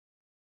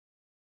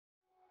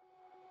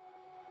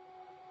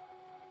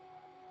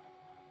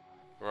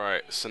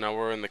Right, so now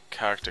we're in the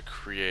character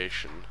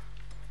creation.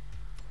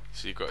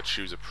 So you've got to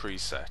choose a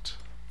preset.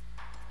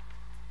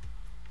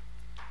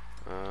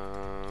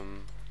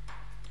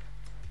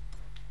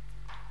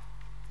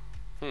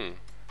 I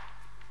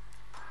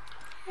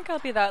think I'll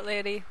be that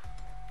lady.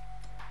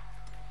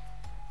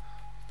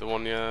 The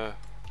one, yeah.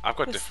 I've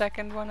got The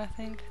second one, I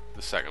think.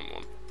 the second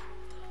one.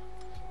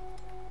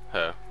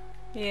 Her.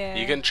 Yeah.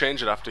 You can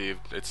change it after you've.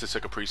 It's just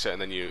like a preset,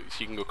 and then you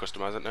can go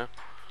customize it now.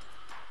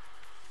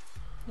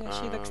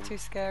 Yeah, she looks too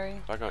scary.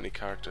 Have I got any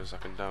characters I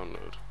can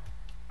download?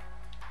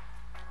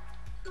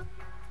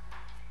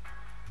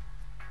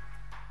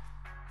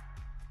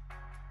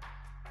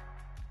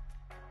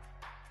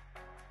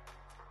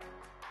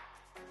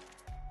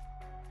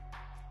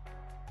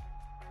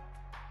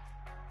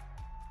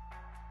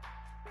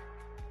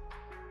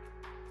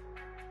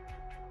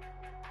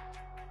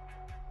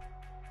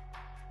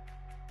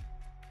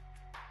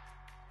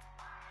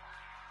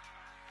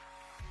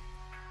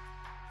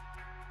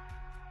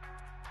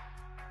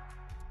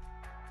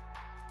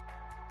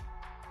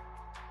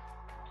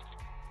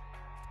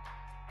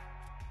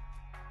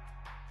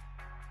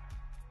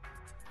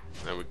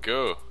 There we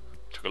go.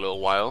 Took a little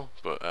while,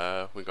 but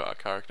we got our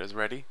characters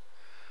ready,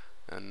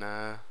 and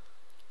we're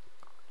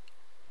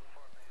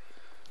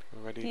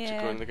ready to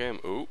go in the game.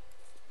 Ooh.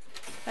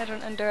 I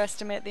don't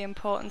underestimate the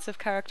importance of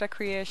character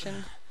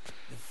creation.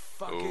 The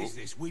fuck is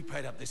this? We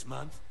paid up this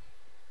month.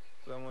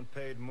 Someone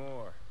paid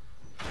more.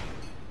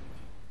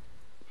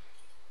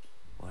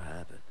 What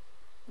happened?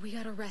 We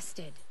got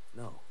arrested.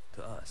 No,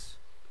 to us.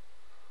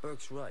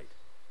 Burke's right.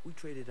 We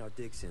traded our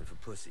dicks in for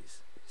pussies.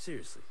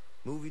 Seriously.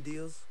 Movie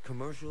deals,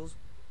 commercials.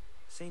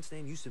 Saint's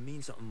name used to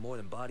mean something more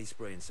than body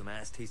spray and some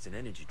ass-tasting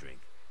energy drink.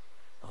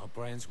 Our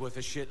brand's worth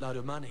a shitload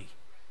of money.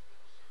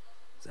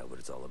 Is that what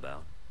it's all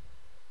about?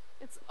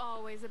 It's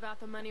always about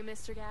the money,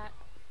 Mr. Gat,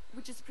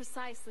 which is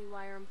precisely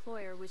why our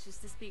employer wishes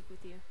to speak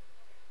with you.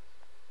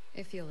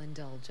 If you'll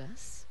indulge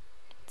us.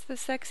 It's the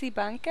sexy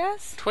bank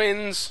ass?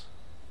 Twins!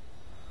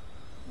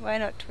 Why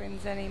not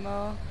twins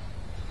anymore?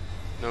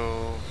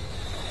 No.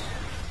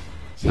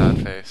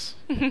 Sad face.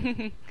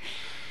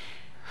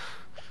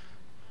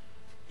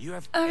 You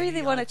have I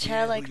really want a idea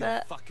chair who like you're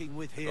that. fucking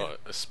with here? Got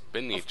a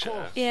spinny Of chair.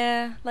 course.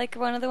 Yeah, like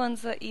one of the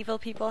ones that evil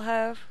people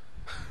have.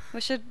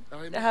 We should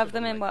have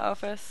them in my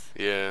office.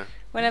 Yeah.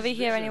 Whenever you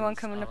hear anyone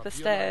coming up the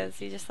stairs,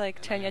 you just like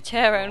turn your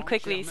chair around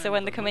quickly so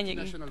when they come in you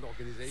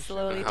can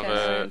slowly Have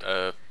turn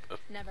around.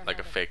 like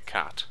a fake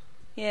cat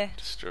Yeah,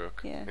 to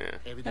stroke. yeah.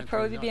 Yeah. I'd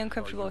probably be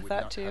uncomfortable with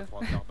that too.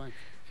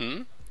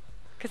 Hmm?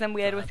 Because I'm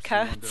weird with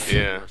cats.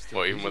 Yeah.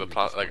 Or even with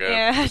a like a.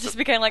 Yeah, I just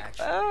became like,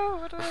 oh,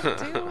 what do I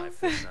My do?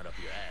 foot's not up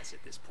your ass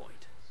at this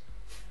point.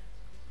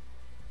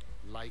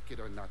 Like it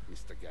or not,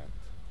 Mr. Gatt,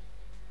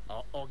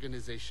 our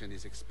organization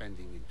is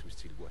expanding into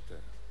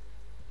Stillwater.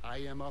 I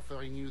am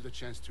offering you the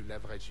chance to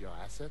leverage your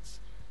assets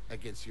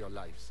against your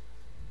lives.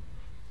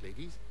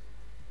 Ladies?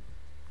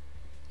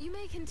 You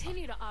may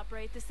continue to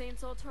operate the Saint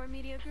Soltor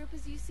Media Group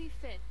as you see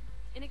fit,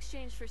 in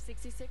exchange for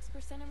 66%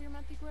 of your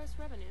monthly gross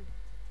revenue.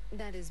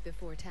 That is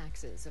before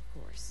taxes, of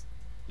course.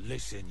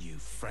 Listen, you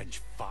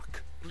French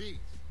fuck. Please.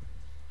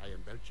 I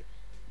am Belgian.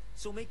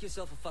 So make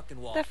yourself a fucking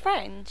waffle. They're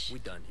French. We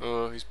done here.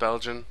 Oh, he's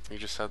Belgian. You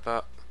just said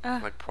that. Like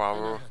And I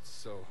poivre, had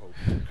so hoped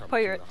to come to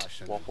Pirate. a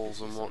Russian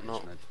waffles and business whatnot.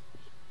 arrangement.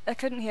 I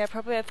couldn't hear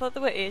properly. I thought they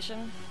were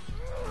Asian.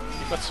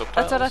 You've got subtitles.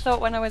 That's what I thought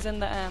when I was in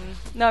the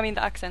no, I mean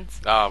the accents.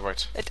 Ah,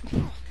 right. It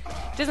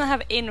doesn't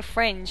have in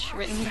French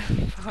written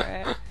for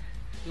it.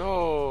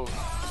 No.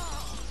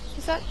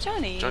 Is that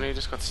Johnny? Johnny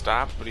just got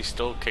stabbed, but he's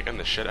still kicking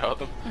the shit out of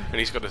them. And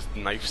he's got a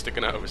knife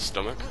sticking out of his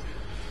stomach.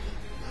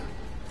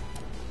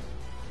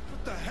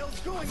 What the hell's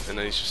going on? And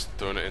then he's just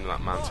throwing it in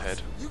that man's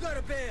head. You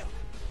gotta bail.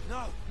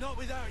 No, not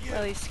without you.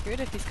 Well, he's screwed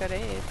if he's got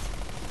AIDS.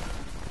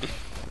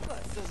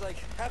 What, there's like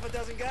half a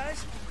dozen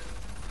guys?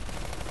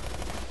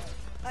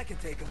 I can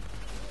take them.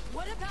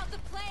 What about the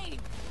plane?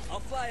 I'll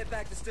fly it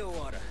back to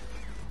Stillwater.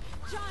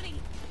 Johnny,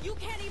 you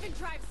can't even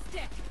drive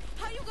stick.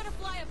 How you gonna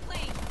fly a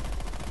plane?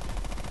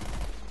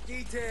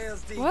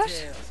 Details, What?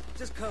 details.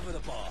 Just cover the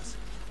boss.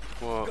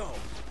 What? Go.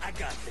 I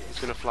got He's this.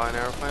 gonna fly an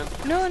aeroplane?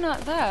 No,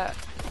 not that.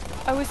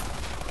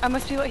 I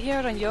must be able to hear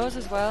it on yours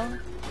as well.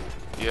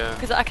 Yeah.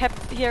 Because I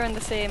kept hearing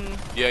the same.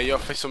 Yeah,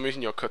 for some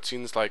reason your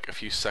cutscene's like a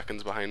few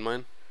seconds behind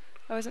mine.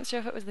 I wasn't sure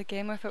if it was the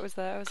game or if it was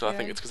that. So I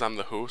think it's because I'm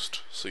the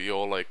host, so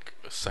you're like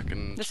a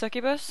second. the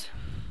succubus.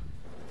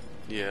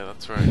 Yeah,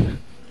 that's right.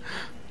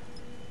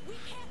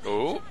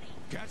 Oh.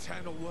 Cats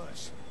handle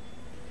worse.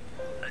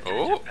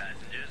 Oh.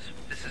 Passengers,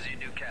 this is your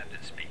new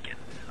captain speaking.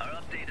 Our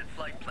updated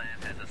flight plan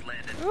has us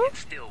landed Ooh. in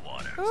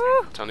Stillwater.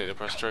 Ooh. Tell me to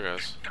press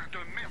triggers.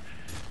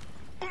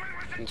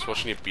 I'm just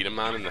watching you beat a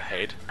man in the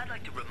head. I'd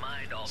like to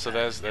remind all So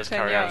there's Turn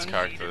Caryan's around.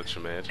 character that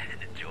you made.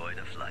 and enjoy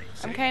the flight.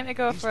 I'm kind of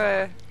go for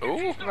a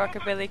Oh.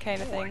 rockabilly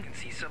kind of Oh, I thing. can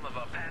see some of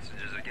our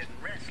passengers are getting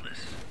restless.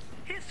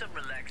 Here's some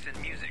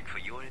relaxing music for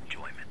your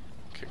enjoyment.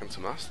 Kicking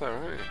some ass there,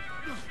 aren't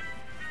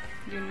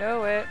you? You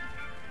know it.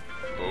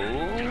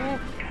 Oh.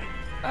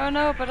 Oh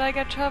no, but I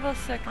got travel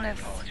sickness.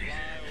 Apologies.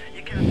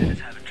 Your captain is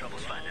having trouble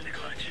finding the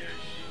clutch.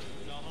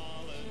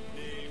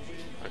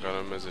 got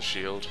him as a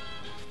shield.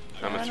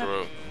 I'm gonna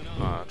throw.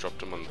 I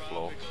dropped him on the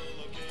floor.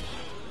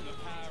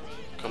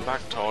 Come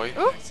back, toy.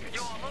 Ooh!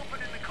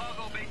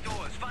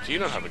 Do you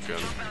not have a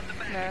gun?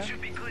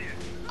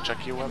 No.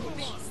 Check your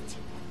weapons.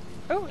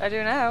 Oh, I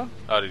do now.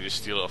 Oh, did you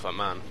steal it off that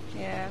man?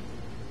 Yeah.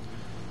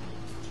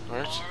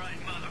 Alright.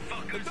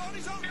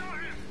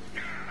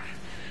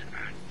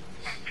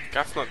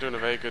 Gat's not doing a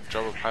very good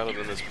job of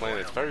piloting this plane.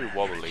 It's very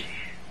wobbly.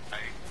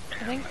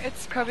 I think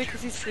it's probably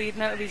because he's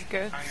bleeding out of his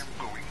guts.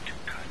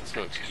 It's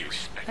no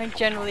excuse. I think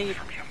generally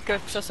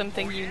guts are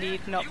something you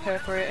need, not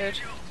perforated.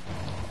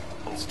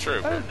 It's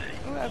true. Oh,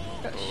 oh,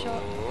 I've got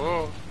shot.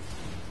 Oh.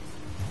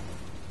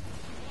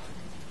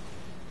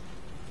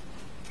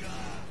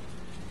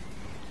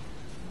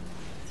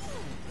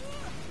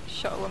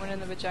 Shot a woman in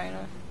the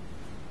vagina.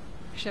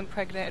 She's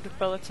impregnated with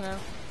bullets now.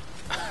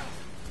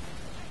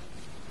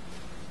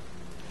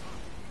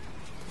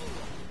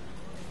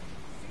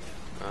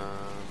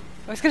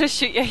 I was gonna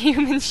shoot your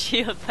human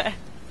shield there.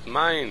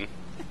 Mine.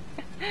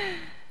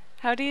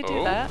 How do you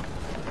do that?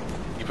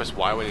 You press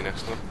Y when you're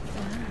next to them.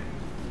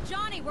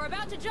 Johnny, we're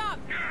about to jump.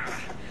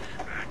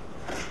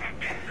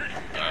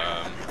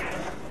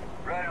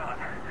 Right on.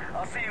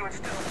 I'll see you in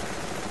still.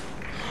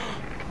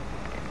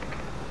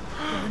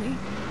 Johnny?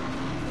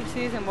 You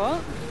see him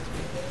what?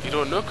 You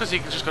don't know because he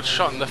just got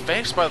shot in the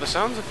face by the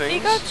sounds of things. He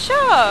got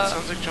shot!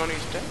 Sounds like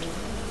Johnny's dead.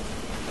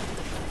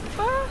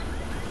 What?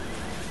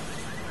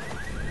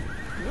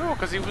 No,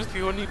 because he was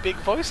the only big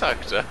voice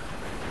actor.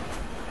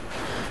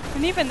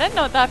 And even then,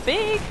 not that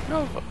big.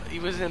 No, but he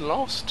was in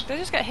Lost. They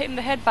just got hit in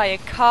the head by a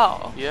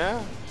car.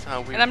 Yeah, that's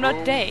how we And I'm roll.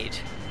 not dead.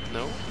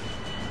 No.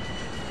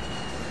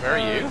 Where are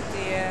you? Oh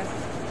dear.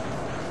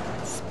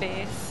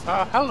 Space.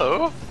 Ah,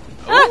 hello.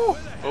 Ah! Oh,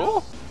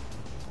 oh.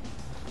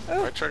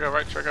 Oh. Right trigger,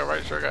 right trigger,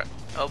 right trigger.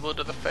 Elbow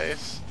to the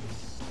face.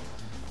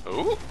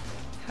 Oh.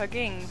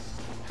 Hugging.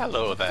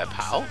 Hello there,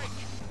 pal.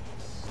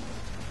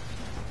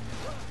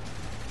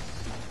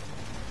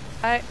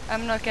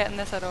 I'm not getting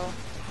this at all.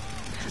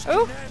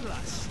 Oh!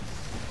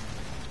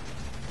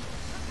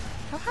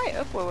 How high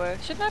up were we?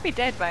 Shouldn't I be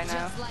dead by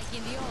now? Just like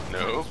in the old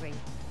No. country.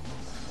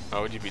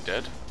 How would you be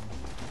dead?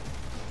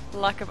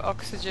 Lack of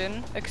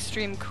oxygen,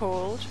 extreme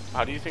cold.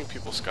 How do you think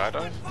people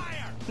skydive?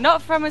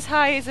 Not from as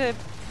high as a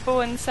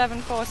Boeing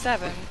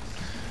 747.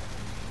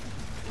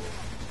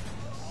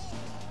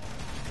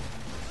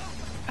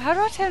 How do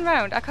I turn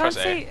round? I can't Press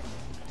A. see.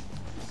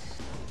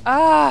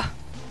 Ah!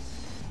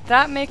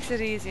 That makes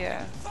it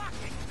easier.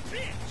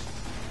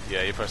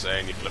 Yeah, you press A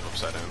and you flip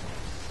upside down.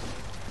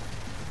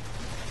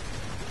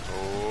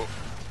 Oh,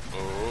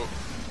 oh.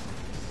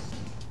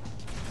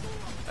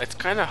 It's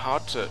kind of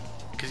hard to,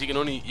 because you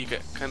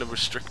get kind of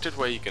restricted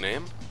where you can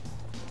aim.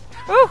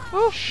 Ooh!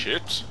 Ooh!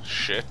 Shit,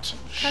 shit,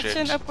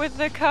 Catching shit. up with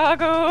the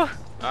cargo.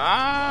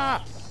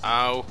 Ah!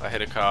 Ow, I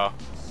hit a car.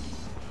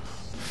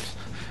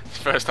 It's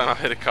the first time I've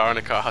hit a car and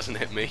a car hasn't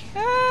hit me.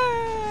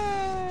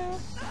 Ah.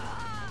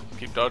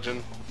 Keep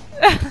dodging.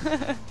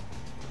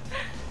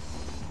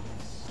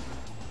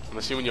 I'm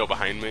assuming you're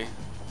behind me.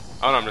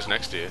 Oh no, I'm just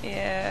next to you.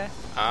 Yeah.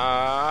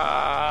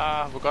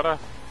 Ah, we got her.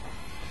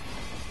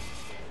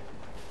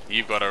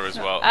 You've got her as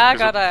well. I 'cause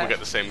got her. We'll get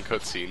the same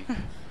cutscene. I'm not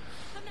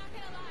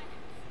gonna lie.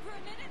 For a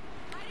minute,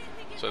 I didn't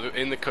think it So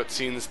in the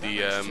cutscenes,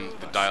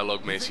 the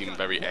dialogue may seem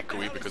very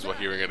echoey because we're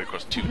hearing it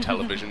across two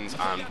televisions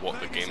and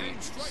what the game,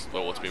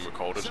 well, what's being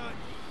recorded.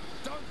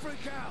 Don't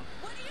freak out.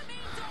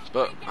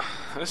 But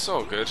it's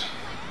all good.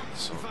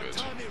 It's all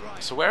good.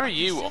 So where are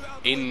you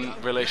in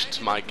relation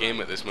to my game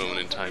at this moment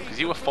in time? Because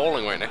you were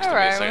falling right next to me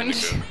a second Around.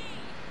 ago.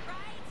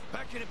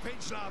 Back in a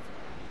pinch, love.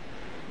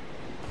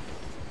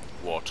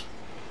 What?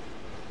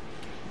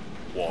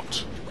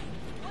 What?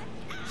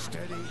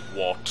 Steady.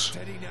 What?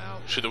 Steady now.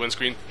 Shoot the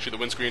windscreen. Shoot the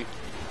windscreen.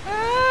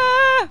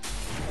 Ah!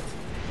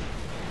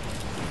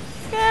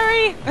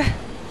 Scary!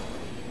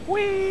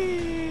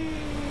 Whee!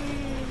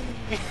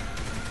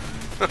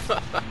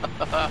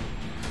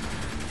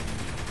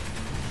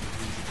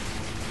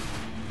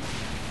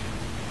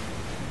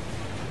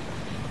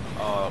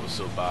 Oh, that was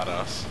so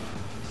badass.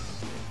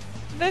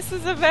 This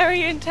is a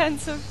very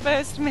intensive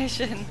first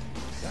mission.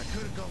 That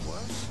could have gone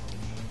worse.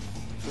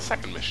 It's the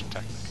second mission,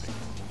 technically.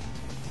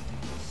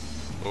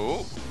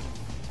 Oh.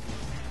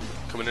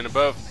 Coming in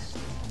above.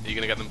 Are you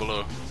gonna get them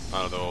below?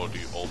 Oh, they're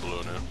all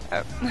below now.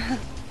 Oh.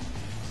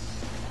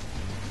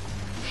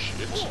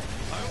 Shit.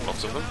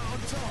 Lots of them.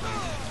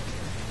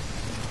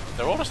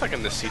 They're all just like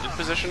in the seated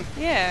position.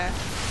 Yeah.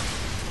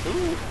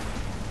 Ooh.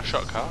 I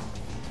shot a car.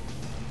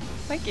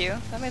 Thank you.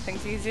 That made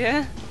things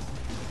easier.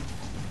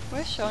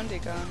 Where's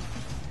Shaundi gone?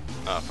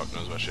 Ah, fuck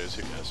knows where she is.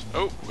 Who cares?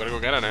 Oh, we gotta go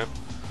get her now.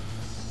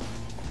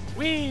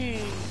 Whee!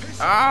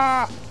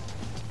 Ah!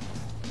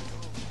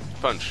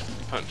 Punch,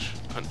 punch,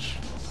 punch,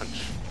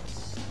 punch.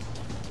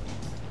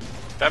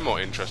 They're more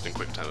interesting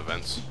quick time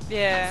events.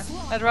 Yeah.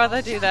 I'd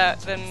rather do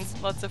that than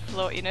lots of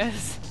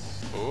floatiness.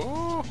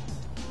 Oh!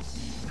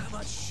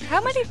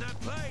 How many?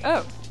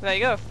 Oh, there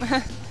you go.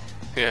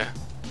 Yeah.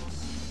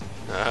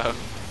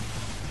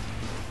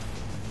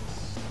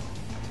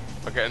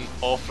 We're getting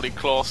awfully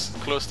close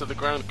to the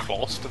ground.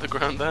 Close to the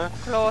ground there.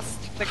 Close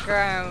to the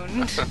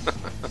ground.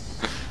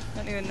 I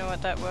don't even know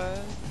what that was.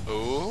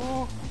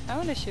 Ooh. I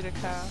want to shoot a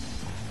car.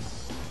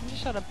 I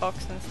just shot a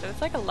box instead.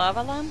 It's like a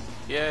lava lamp.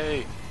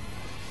 Yay.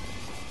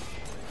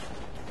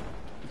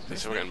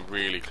 So we're getting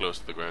really close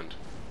to the ground.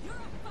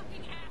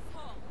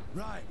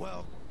 Right,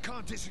 well,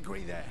 can't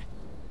disagree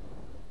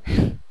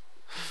there.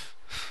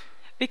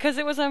 Because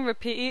it was on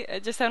repeat,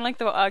 it just sounded like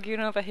they were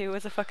arguing over who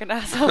was a fucking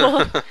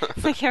asshole.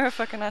 It's like, you're a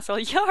fucking asshole.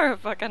 You're a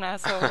fucking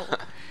asshole.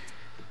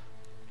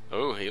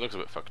 Oh, he looks a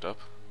bit fucked up.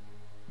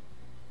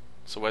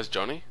 So where's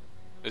Johnny?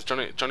 Is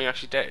Johnny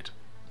actually dead?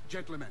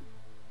 Gentlemen,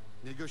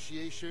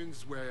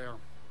 negotiations were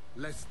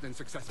less than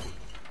successful.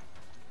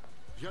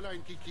 Viola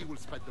and Kiki will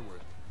spread the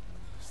word.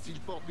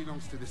 Steelport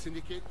belongs to the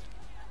Syndicate,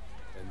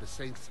 and the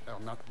Saints are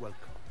not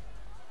welcome.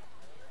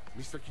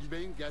 Mr.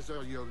 Kilbane,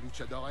 gather your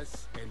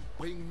luchadores and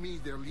bring me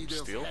their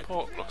leader's head.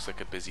 Steelport looks like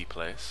a busy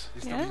place.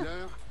 Mr. Yeah.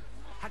 Miller,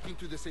 hack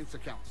into the Saints'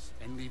 accounts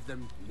and leave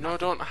them No,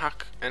 don't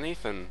hack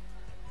anything.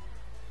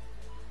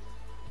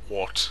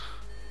 What?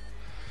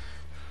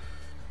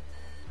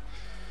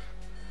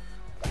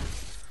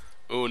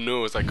 Oh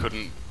no, as I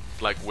couldn't,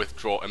 like,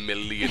 withdraw $1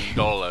 million.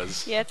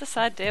 Yeah, it's a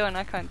sad day when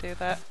I can't do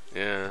that.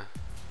 Yeah.